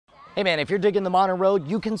Hey man, if you're digging the modern road,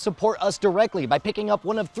 you can support us directly by picking up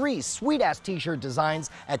one of 3 sweet-ass t-shirt designs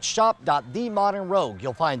at shop.themodernrogue.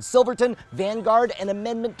 You'll find Silverton, Vanguard, and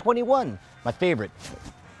Amendment 21. My favorite,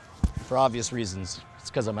 for obvious reasons. It's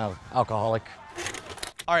because I'm alcoholic.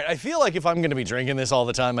 All right, I feel like if I'm gonna be drinking this all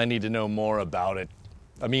the time, I need to know more about it.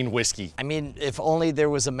 I mean, whiskey. I mean, if only there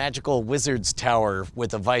was a magical wizard's tower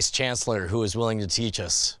with a vice chancellor who was willing to teach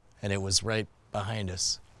us, and it was right behind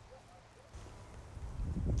us.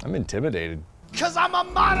 I'm intimidated. 'Cause I'm a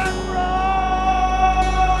modern rogue!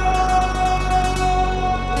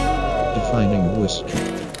 Defining whisk.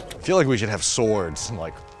 I feel like we should have swords and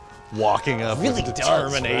like walking up Really with does,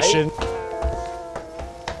 determination. right?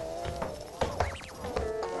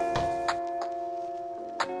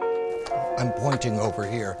 I'm pointing over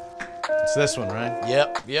here. It's this one, right?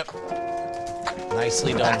 Yep.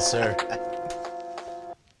 Nicely done, sir.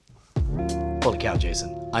 Holy cow,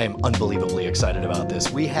 Jason. I am unbelievably excited about this.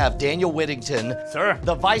 We have Daniel Whittington, Sir.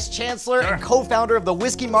 the Vice Chancellor and co-founder of the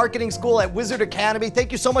Whiskey Marketing School at Wizard Academy.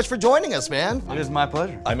 Thank you so much for joining us, man. It is my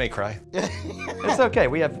pleasure. I may cry. It's okay,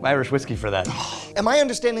 we have Irish whiskey for that. Am I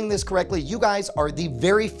understanding this correctly? You guys are the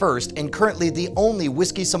very first and currently the only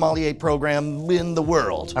whiskey sommelier program in the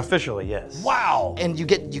world. Officially, yes. Wow! And you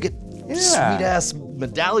get sweet-ass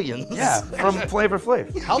medallions. Yeah, from Flavor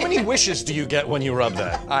Flav. How many wishes do you get when you rub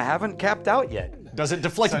that? I haven't capped out yet. Does it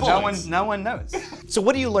deflect So bullets? no one knows. So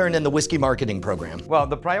what do you learn in the whiskey marketing program? Well,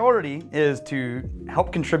 the priority is to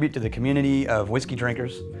help contribute to the community of whiskey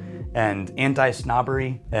drinkers and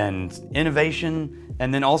anti-snobbery and innovation,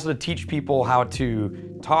 and then also to teach people how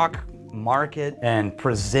to talk, market, and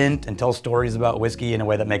present and tell stories about whiskey in a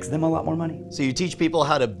way that makes them a lot more money. So you teach people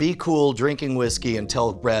how to be cool drinking whiskey and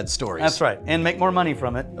tell rad stories. That's right, and make more money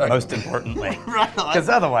from it, most importantly. Right on. Because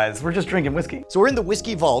otherwise, we're just drinking whiskey. So we're in the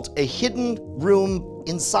Whiskey Vault, a hidden room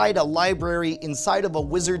inside a library, inside of a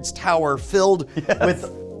wizard's tower filled with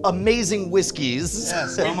amazing whiskeys.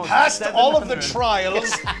 Yes, We almost passed all of the 700.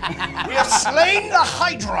 trials. We have slain the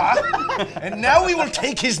Hydra, and now we will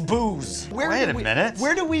take his booze. Wait a minute.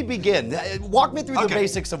 Where do we begin? Walk me through the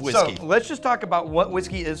basics of whiskey. So let's just talk about what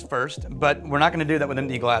whiskey is first, but we're not gonna do that with an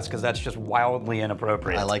empty glass because that's just wildly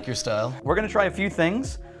inappropriate. I like your style. We're gonna try a few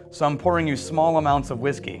things, so I'm pouring you small amounts of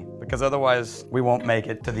whiskey because otherwise we won't make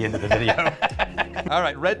it to the end of the video. All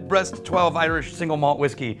right, Redbreast 12 Irish single malt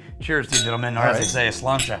whiskey. Cheers to you, gentlemen, or as they say,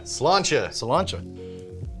 sláinte. Sláinte. Cilantro.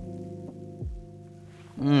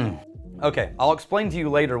 Okay, I'll explain to you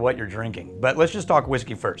later what you're drinking, but let's just talk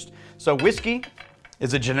whiskey first. So whiskey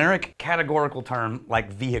is a generic categorical term like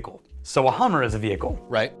vehicle. So a Hummer is a vehicle.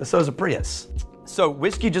 Right. So is a Prius. So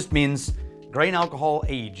whiskey just means grain alcohol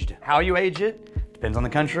aged. How you age it depends on the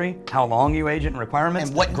country, how long you age it and requirements.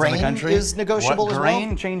 And what depends on the grain country. is negotiable what as grain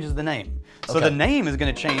well? changes the name. So Okay. the name is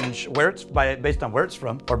going to change where it's based on where it's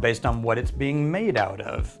from or based on what it's being made out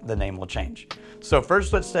of. The name will change. So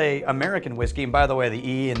first, let's say American whiskey, and by the way, the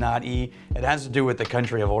E and not E, it has to do with the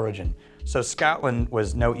country of origin. So Scotland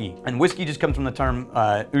was no E. And whiskey just comes from the term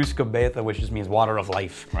uisce, which just means water of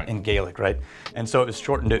life in Gaelic, right? And so it was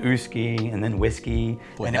shortened to uisce and then whiskey,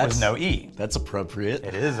 and it was no E. That's appropriate.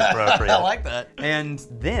 It is appropriate. I like that. And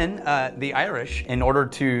then the Irish, in order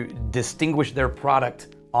to distinguish their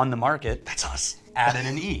product on the market, That's us. added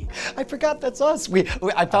an E. I forgot that's us.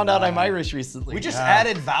 I found out I'm Irish recently. We just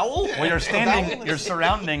added vowel? Well, you're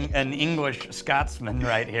surrounding an English Scotsman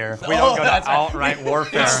right here. We don't go to outright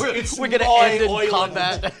warfare. We're gonna end in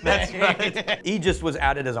combat. That's right. E just was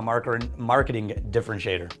added as a marketing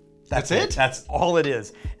differentiator. That's it? That's all it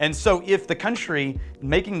is. And so if the country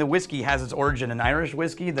making the whiskey has its origin in Irish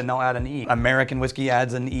whiskey, then they'll add an E. American whiskey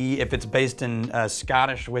adds an E. If it's based in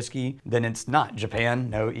Scottish whiskey, then it's not. Japan,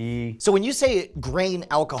 no E. So when you say grain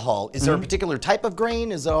alcohol, is there a particular type of grain?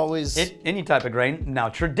 Is it always... Any type of grain. Now,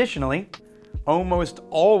 traditionally, almost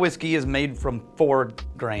all whiskey is made from 4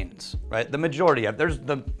 grains, right? The majority of, there's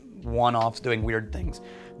the one-offs doing weird things,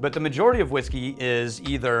 but the majority of whiskey is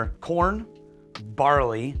either corn,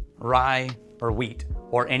 barley, rye, or wheat,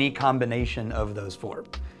 or any combination of those 4.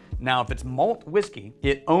 Now, if it's malt whiskey,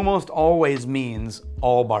 it almost always means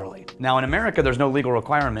all barley. Now, in America, there's no legal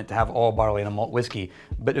requirement to have all barley in a malt whiskey,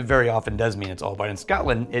 but it very often does mean it's all barley. In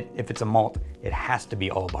Scotland, if it's a malt, it has to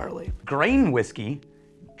be all barley. Grain whiskey,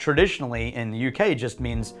 traditionally in the UK, just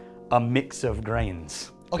means a mix of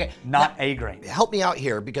grains. Okay. Not a grain. Help me out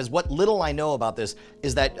here, because what little I know about this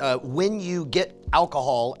is that when you get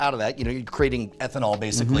alcohol out of that, you're creating ethanol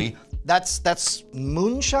basically, That's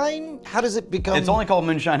moonshine? How does it become? It's only called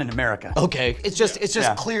moonshine in America. Okay. It's just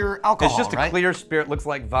clear alcohol, It's just a right? clear spirit, looks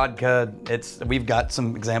like vodka. We've got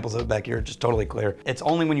some examples of it back here, just totally clear. It's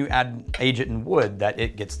only when you age it in wood that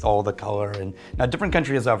it gets all the color. And now different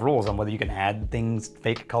countries have rules on whether you can add things,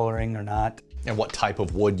 fake coloring or not. And what type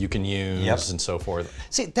of wood you can use and so forth.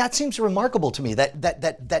 See, that seems remarkable to me, that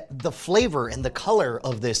the flavor and the color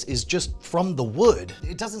of this is just from the wood.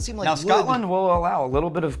 It doesn't seem like Now wood. Scotland will allow a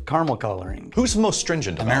little bit of caramel coloring. Who's most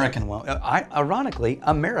stringent about it? American will. Ironically,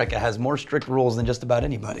 America has more strict rules than just about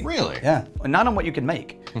anybody. Really? Yeah. Not on what you can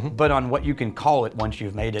make, but on what you can call it once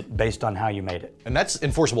you've made it based on how you made it. And that's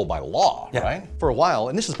enforceable by law, right? For a while,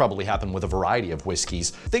 and this has probably happened with a variety of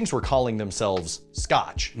whiskeys, things were calling themselves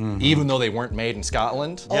Scotch, even though they weren't made in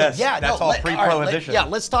Scotland. Yes, that's all pre-prohibition.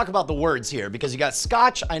 Let's talk about the words here, because you got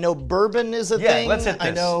Scotch. I know bourbon is a thing. Yeah, let's hit this.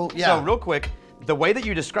 I know. So real quick, the way that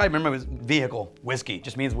you describe, remember, it was vehicle, whiskey,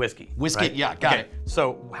 just means whiskey. Whiskey, right? yeah, got it.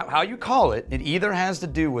 So how you call it, it either has to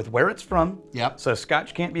do with where it's from. Yep. So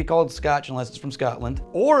Scotch can't be called Scotch unless it's from Scotland,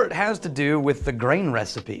 or it has to do with the grain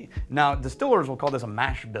recipe. Now, distillers will call this a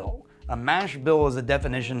mash bill. A mash bill is a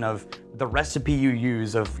definition of the recipe you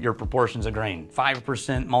use of your proportions of grain.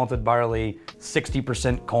 5% malted barley,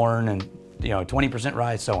 60% corn, and 20%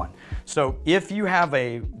 rye, so on. So if you have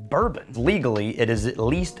a bourbon, legally it is at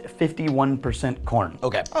least 51% corn.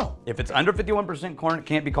 Okay. Oh. If it's under 51% corn, it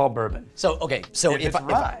can't be called bourbon. So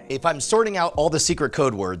if I'm sorting out all the secret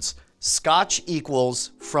code words, Scotch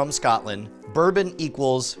equals from Scotland, bourbon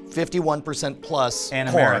equals 51% plus And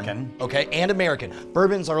corn. American. Okay, and American.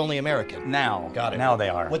 Bourbons are only American. Now, Got it. Now they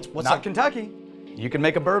are. What's not up? Kentucky. You can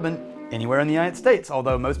make a bourbon anywhere in the United States,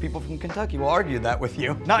 although most people from Kentucky will argue that with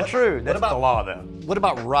you. Not true. That's the law, though. What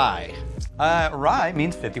about rye? Rye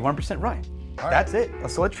means 51% rye. That's it.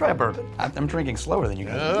 So let's try a bourbon. I'm drinking slower than you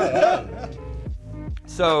guys.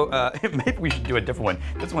 So maybe we should do a different one.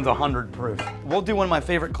 This one's 100 proof. We'll do one of my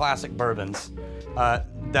favorite classic bourbons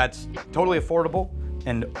that's totally affordable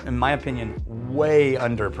and, in my opinion, way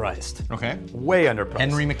underpriced. Okay. Way underpriced.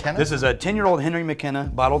 Henry McKenna? This is a 10-year-old Henry McKenna,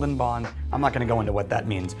 bottled in bond. I'm not going to go into what that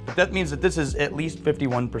means, but that means that this is at least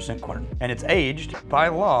 51% corn. And it's aged, by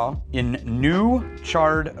law, in new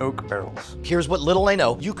charred oak barrels. Here's what little I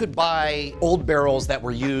know. You could buy old barrels that were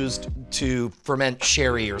used to ferment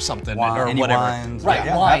sherry or something, or any whatever. wines. Right,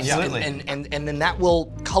 Yeah, wines. absolutely. And then that will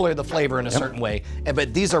color the flavor in a certain way.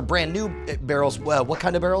 But these are brand new barrels. What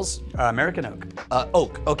kind of barrels? American oak.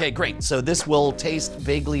 Oak. Okay, great. So this will taste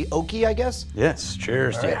vaguely oaky, I guess? Yes,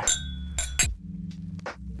 cheers to you.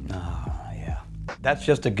 Yeah. That's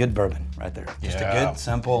just a good bourbon right there. Just a good,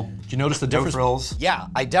 simple. Did you notice the No difference? frills. Yeah,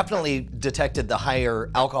 I definitely detected the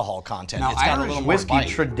higher alcohol content. Now, It's got a Irish little more whiskey bite.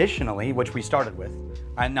 traditionally, which we started with,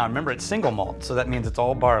 now remember it's single malt, so that means it's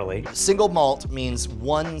all barley. Single malt means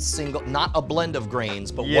one single, not a blend of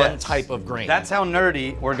grains, but one type of grain. That's how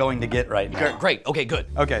nerdy we're going to get right now. Great. Okay, good.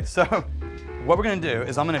 Okay, so what we're gonna do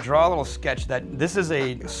is I'm gonna draw a little sketch that this is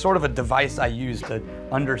a sort of a device I use to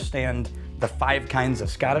understand the 5 kinds of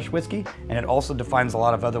Scottish whiskey, and it also defines a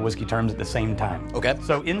lot of other whiskey terms at the same time. Okay.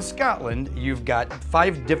 So in Scotland, you've got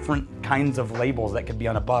 5 different kinds of labels that could be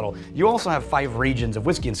on a bottle. You also have 5 regions of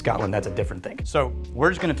whiskey in Scotland. That's a different thing. So we're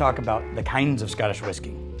just gonna talk about the kinds of Scottish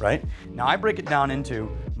whiskey, right? Now I break it down into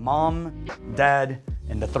mom, dad,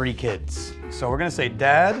 and the 3 kids. So we're gonna say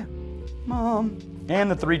dad, mom, and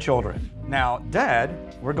the 3 children. Now,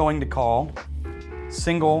 dad, we're going to call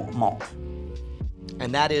single malt.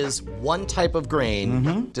 And that is one type of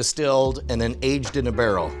grain distilled and then aged in a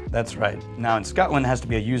barrel. That's right. Now, in Scotland, it has to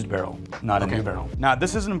be a used barrel, not a new barrel. Now,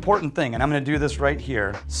 this is an important thing, and I'm going to do this right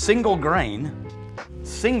here. Single grain,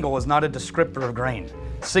 single is not a descriptor of grain.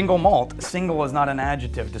 Single malt, single is not an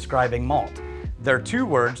adjective describing malt. They're 2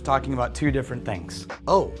 words talking about 2 different things.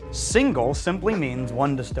 Oh, Single simply means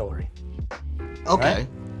one distillery. okay. Right?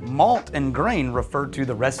 Malt and grain refer to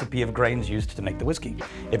the recipe of grains used to make the whiskey.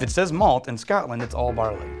 If it says malt in Scotland, it's all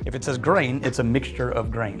barley. If it says grain, it's a mixture of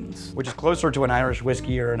grains, which is closer to an Irish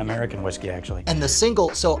whiskey or an American whiskey, actually. And the single,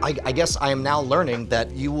 so I guess I am now learning that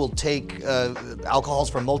you will take alcohols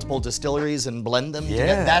from multiple distilleries and blend them together.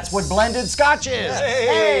 Yes. That's what blended Scotch is.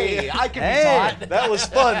 Hey, I can be taught. That was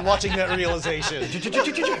fun watching that realization.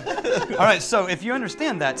 All right, so if you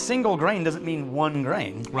understand that, single grain doesn't mean one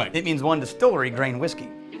grain. Right. It means one distillery grain whiskey.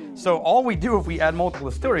 So all we do if we add multiple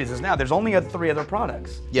distilleries is now there's only 3 other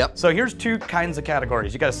products. Yep. So here's 2 kinds of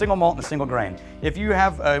categories. You got a single malt and a single grain. If you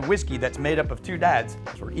have a whiskey that's made up of 2 dads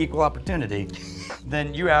for equal opportunity,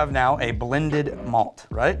 then you have now a blended malt,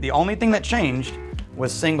 right? The only thing that changed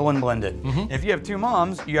was single and blended. If you have 2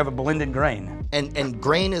 moms, you have a blended grain. And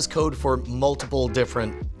grain is code for multiple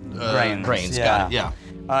different grains. Yeah. Got it. Yeah.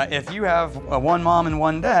 If you have one mom and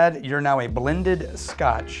one dad, you're now a blended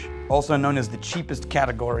Scotch, also known as the cheapest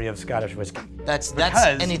category of Scottish whiskey. That's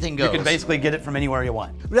Because anything goes. You can basically get it from anywhere you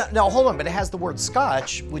want. No, hold on, but it has the word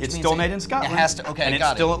Scotch, which It's means still made in Scotland. It has to. Okay, and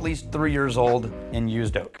got it's still at least 3 years old in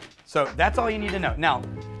used oak. So that's all you need to know. Now,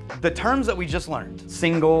 the terms that we just learned,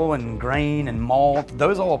 single and grain and malt,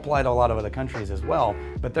 those all apply to a lot of other countries as well,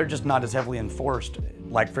 but they're just not as heavily enforced.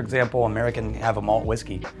 Like, for example, American have a malt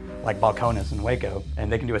whiskey, like Balcones and Waco,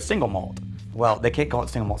 and they can do a single malt. Well, they can't call it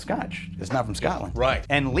single malt Scotch. It's not from Scotland. Right.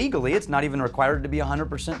 And legally, it's not even required to be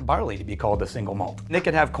 100% barley to be called a single malt. They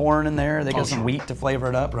could have corn in there. They get some wheat to flavor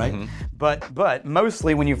it up, right? But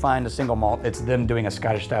mostly when you find a single malt, it's them doing a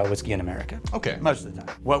Scottish style whiskey in America. Okay. Most of the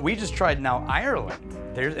time. What we just tried now, Ireland,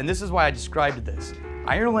 and this is why I described this.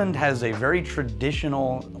 Ireland has a very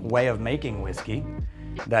traditional way of making whiskey.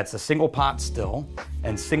 That's a single pot still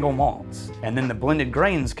and single malts. And then the blended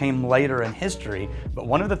grains came later in history. But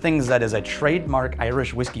one of the things that is a trademark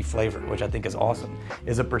Irish whiskey flavor, which I think is awesome,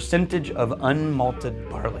 is a percentage of unmalted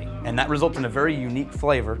barley. And that results in a very unique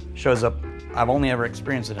flavor. Shows up, I've only ever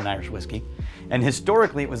experienced it in Irish whiskey. And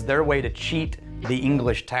historically, it was their way to cheat the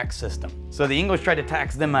English tax system. So the English tried to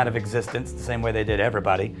tax them out of existence the same way they did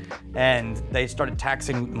everybody. And they started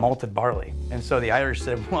taxing malted barley. And so the Irish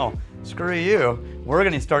said, well, screw you, we're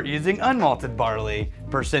gonna start using unmalted barley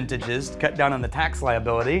percentages to cut down on the tax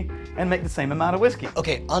liability and make the same amount of whiskey.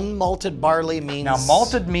 Okay, unmalted barley means... Now,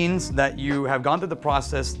 malted means that you have gone through the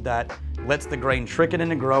process that lets the grain trick it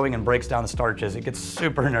into growing and breaks down the starches. It gets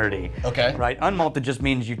super nerdy. Okay. Right? Unmalted just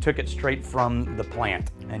means you took it straight from the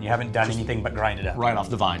plant and you haven't done anything but grind it up. Right off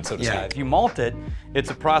the vine, so to Yeah, speak. if you malt it,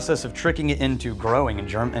 it's a process of tricking it into growing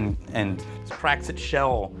and cracks its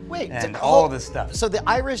shell and all this stuff. So the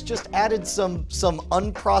Irish just added some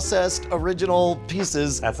unprocessed original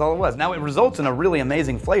pieces. That's all it was. Now it results in a really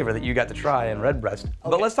amazing flavor that you got to try in Redbreast.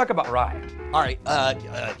 But let's talk about rye. All right,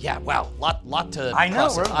 yeah, wow, lot to I know,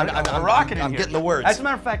 process. we're rocking in I'm here. getting the words. As a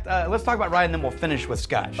matter of fact, let's talk about rye and then we'll finish with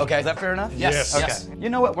Scotch. Okay. Is that fair enough? Yes. Okay. Yes. You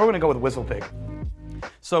know what? We're gonna go with Whistle Pig.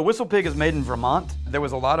 So Whistle Pig is made in Vermont. There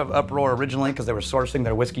was a lot of uproar originally because they were sourcing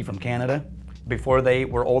their whiskey from Canada before they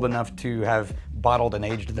were old enough to have bottled and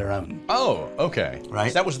aged their own. Oh, okay.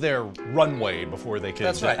 Right. So that was their runway before they could.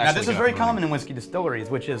 That's right. Now this is very common in whiskey distilleries,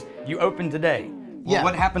 which is you open today. Well, Yeah.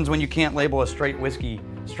 what happens when you can't label a straight whiskey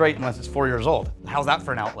straight unless it's 4 years old? How's that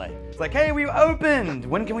for an outlay? It's like, hey, we opened.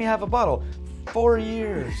 When can we have a bottle? 4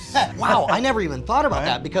 years. Wow, I never even thought about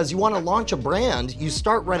that because you want to launch a brand, you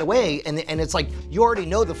start right away, and it's like you already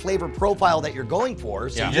know the flavor profile that you're going for,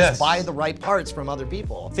 so you just buy the right parts from other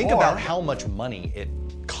people. Think about how much money it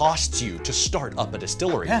costs you to start up a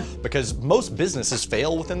distillery. Yeah. Because most businesses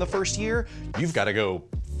fail within the first year. You've got to go.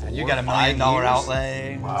 You got $1 million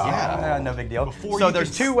outlay. Wow. Yeah, no big deal. So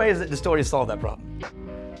there's two ways that distilleries solve that problem.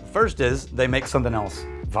 The first is they make something else.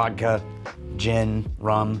 Vodka, gin,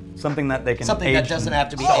 rum, something that they can Something age that doesn't have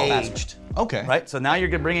to be sell aged. faster. Okay. Right? So now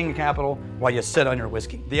you're bringing in capital while you sit on your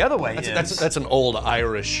whiskey. The other way is... That's an old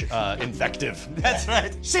Irish invective. That's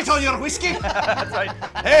right. Sit on your whiskey. That's right.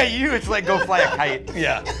 Hey, you, it's like go fly a kite.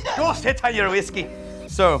 Yeah. Go sit on your whiskey.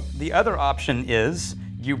 So the other option is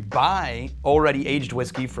you buy already aged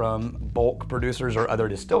whiskey from bulk producers or other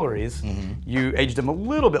distilleries. You age them a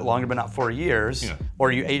little bit longer, but not 4 years. Yeah.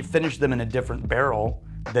 Or you finish them in a different barrel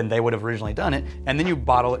than they would have originally done it, and then you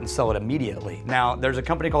bottle it and sell it immediately. Now, there's a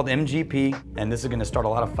company called MGP, and this is gonna start a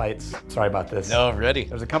lot of fights. Sorry about this. No, ready.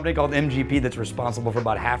 There's a company called MGP that's responsible for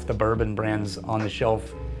about half the bourbon brands on the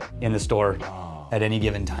shelf in the store at any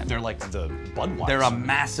given time. They're like the Budweiser. They're a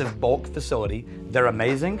massive bulk facility. They're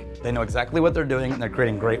amazing. They know exactly what they're doing, and they're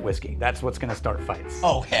creating great whiskey. That's what's gonna start fights.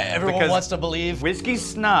 Oh, yeah, everyone Because wants to believe. Whiskey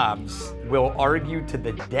snobs will argue to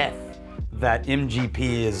the death that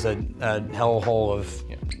MGP is a hellhole of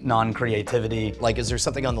non-creativity. Like, is there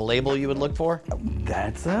something on the label you would look for?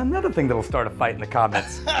 That's another thing that'll start a fight in the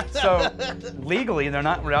comments. So legally, they're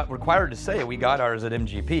not required to say we got ours at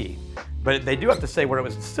MGP, but they do have to say where it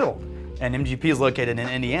was distilled. And MGP is located in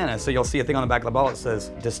Indiana, so you'll see a thing on the back of the bottle that says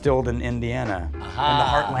distilled in Indiana, in the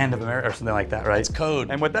heartland of America, or something like that, right? It's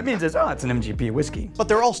code. And what that means is, oh, it's an MGP whiskey. But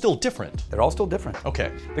they're all still different. They're all still different.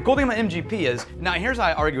 Okay. The cool thing about MGP is, now here's how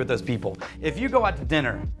I argue with those people. If you go out to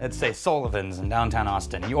dinner at, say, Sullivan's in downtown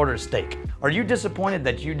Austin, you order a steak, are you disappointed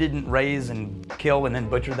that you didn't raise and kill and then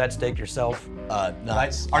butcher that steak yourself? No.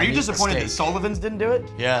 Are you disappointed that Sullivan's didn't do it?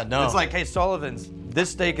 Yeah, no. It's like, hey, Sullivan's, this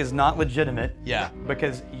steak is not legitimate. Yeah.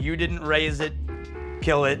 Because you didn't raise it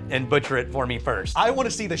kill it and butcher it for me first. I want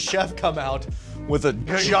to see the chef come out with a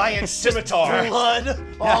giant scimitar. Blood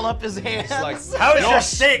all up his hands. Like, How is your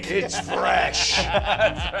steak? It's fresh.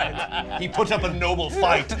 That's right. He put up a noble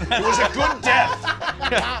fight. It was a good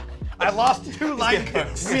death. I lost 2 line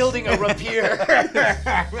cooks. Wielding a rapier.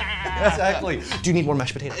 Exactly. Do you need more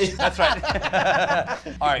mashed potatoes? That's right.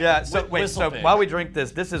 All right. Yeah, so wait, Whistle so pig. while we drink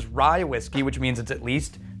this is rye whiskey, which means it's at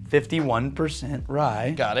least 51%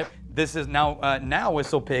 rye. Got it. This is now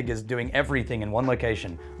Whistle Pig is doing everything in one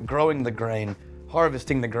location, growing the grain,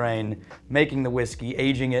 harvesting the grain, making the whiskey,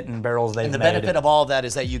 aging it in barrels they've And the made. benefit of all of that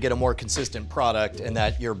is that you get a more consistent product and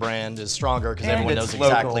that your brand is stronger because And everyone it's knows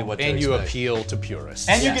exactly local. what to And you expect. appeal to purists.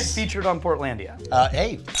 And you get Yes. featured on Portlandia.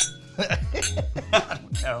 Hey.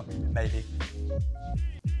 No, maybe.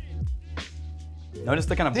 Notice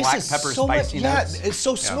the kind of This black is pepper so spicy much, notes. yeah, it's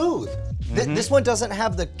so smooth. This one doesn't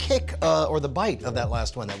have the kick or the bite of that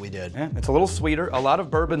last one that we did. Yeah, it's a little sweeter. A lot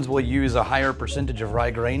of bourbons will use a higher percentage of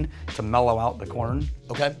rye grain to mellow out the corn.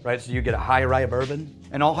 Okay. Right, so you get a high rye bourbon.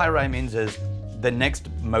 And all high rye means is the next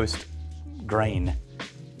most grain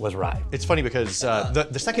was rye. It's funny because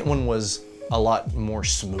the second one was a lot more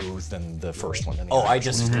smooth than the first one. Oh, I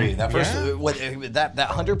disagree. That first, that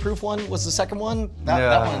 100 proof one was the second one.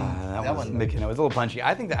 That one. Making it was a little punchy.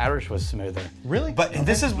 I think the Irish was smoother. Really? But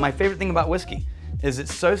this is my favorite thing about whiskey. Is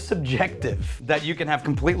it's so subjective that you can have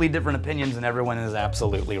completely different opinions and everyone is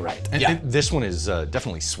absolutely right. And this one is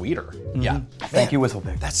definitely sweeter. Yeah. Thank you, Whistle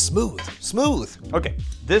Pig. That's smooth. Smooth. Okay,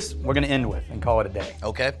 this we're gonna end with and call it a day.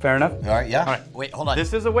 Okay. Fair enough? All right. Yeah. All right. Wait. Hold on.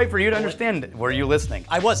 This is a way for you to understand it. Were you listening?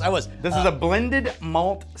 I was. This is a blended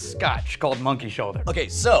malt scotch called Monkey Shoulder. Okay,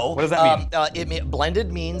 so What does that mean?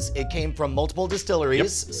 Blended means it came from multiple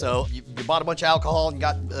distilleries. So you bought a bunch of alcohol and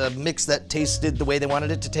got a mix that tasted the way they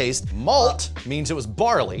wanted it to taste. Malt means it was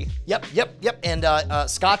barley. Yep. And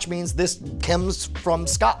Scotch means this comes from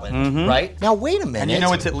Scotland, right? Now wait a minute. And you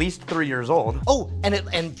know it's at least 3 years old. Oh,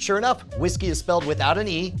 and sure enough, whiskey is spelled without an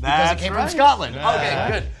E because it That's came right. from Scotland. Yeah.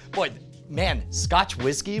 Okay, good. Boy, man, Scotch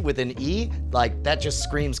whiskey with an E, like that just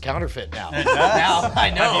screams counterfeit now. Now I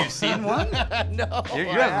know. Have you seen one? No. You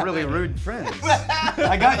have really rude friends.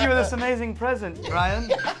 I got you this amazing present,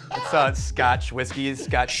 Ryan. It's Scotch whiskey,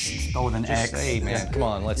 Scotch spelled with an X. Hey man, come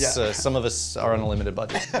on. Let's. Some of us are on a limited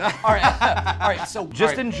budget. All right. So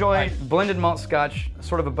Just enjoy blended malt scotch,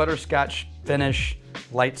 sort of a butterscotch finish,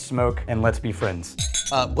 light smoke, and let's be friends.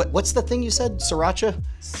 what's the thing you said? Sriracha?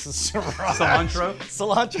 Cilantro?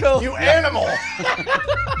 Cilantro? You animal!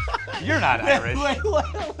 You're not Irish.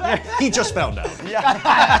 He just found out.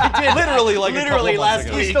 I did. Literally like Literally a couple of months last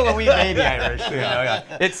ago. He's still a wee baby Irish.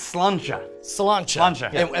 It's slancha. Sláinte.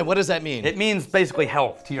 Sláinte. And what does that mean? It means basically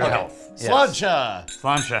health, to your health. Yes. Sláinte.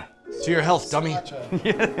 Slancha. To your health, dummy.